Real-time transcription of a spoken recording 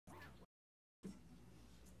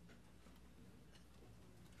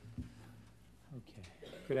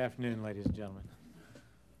Good afternoon, ladies and gentlemen.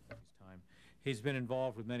 He's been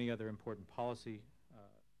involved with many other important policy.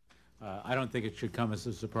 I don't think it should come as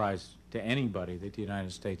a surprise to anybody that the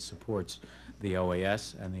United States supports the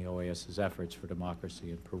OAS and the OAS's efforts for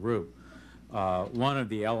democracy in Peru. One of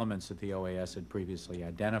the elements that the OAS had previously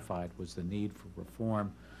identified was the need for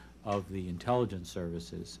reform of the intelligence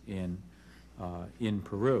services in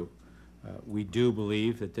Peru. We do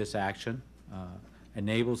believe that this action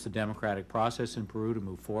enables the democratic process in Peru to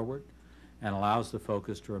move forward and allows the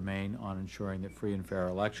focus to remain on ensuring that free and fair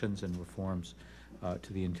elections and reforms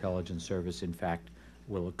to the intelligence service, in fact,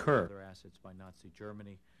 will occur. Other assets by Nazi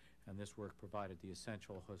Germany, and this work provided the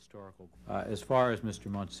essential historical. As far as Mr.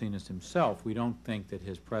 Montesinos himself, we don't think that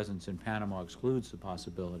his presence in Panama excludes the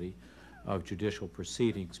possibility of judicial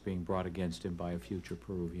proceedings being brought against him by a future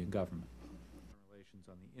Peruvian government. Relations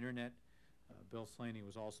on the Internet. Bill Slaney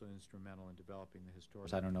was also instrumental in developing the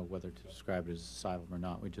historical. I don't know whether to describe it as asylum or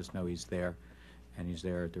not. We just know he's there, and he's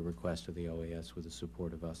there at the request of the OAS with the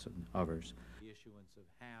support of us and others. The issuance of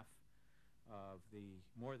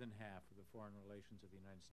more than half of the foreign relations of the United States.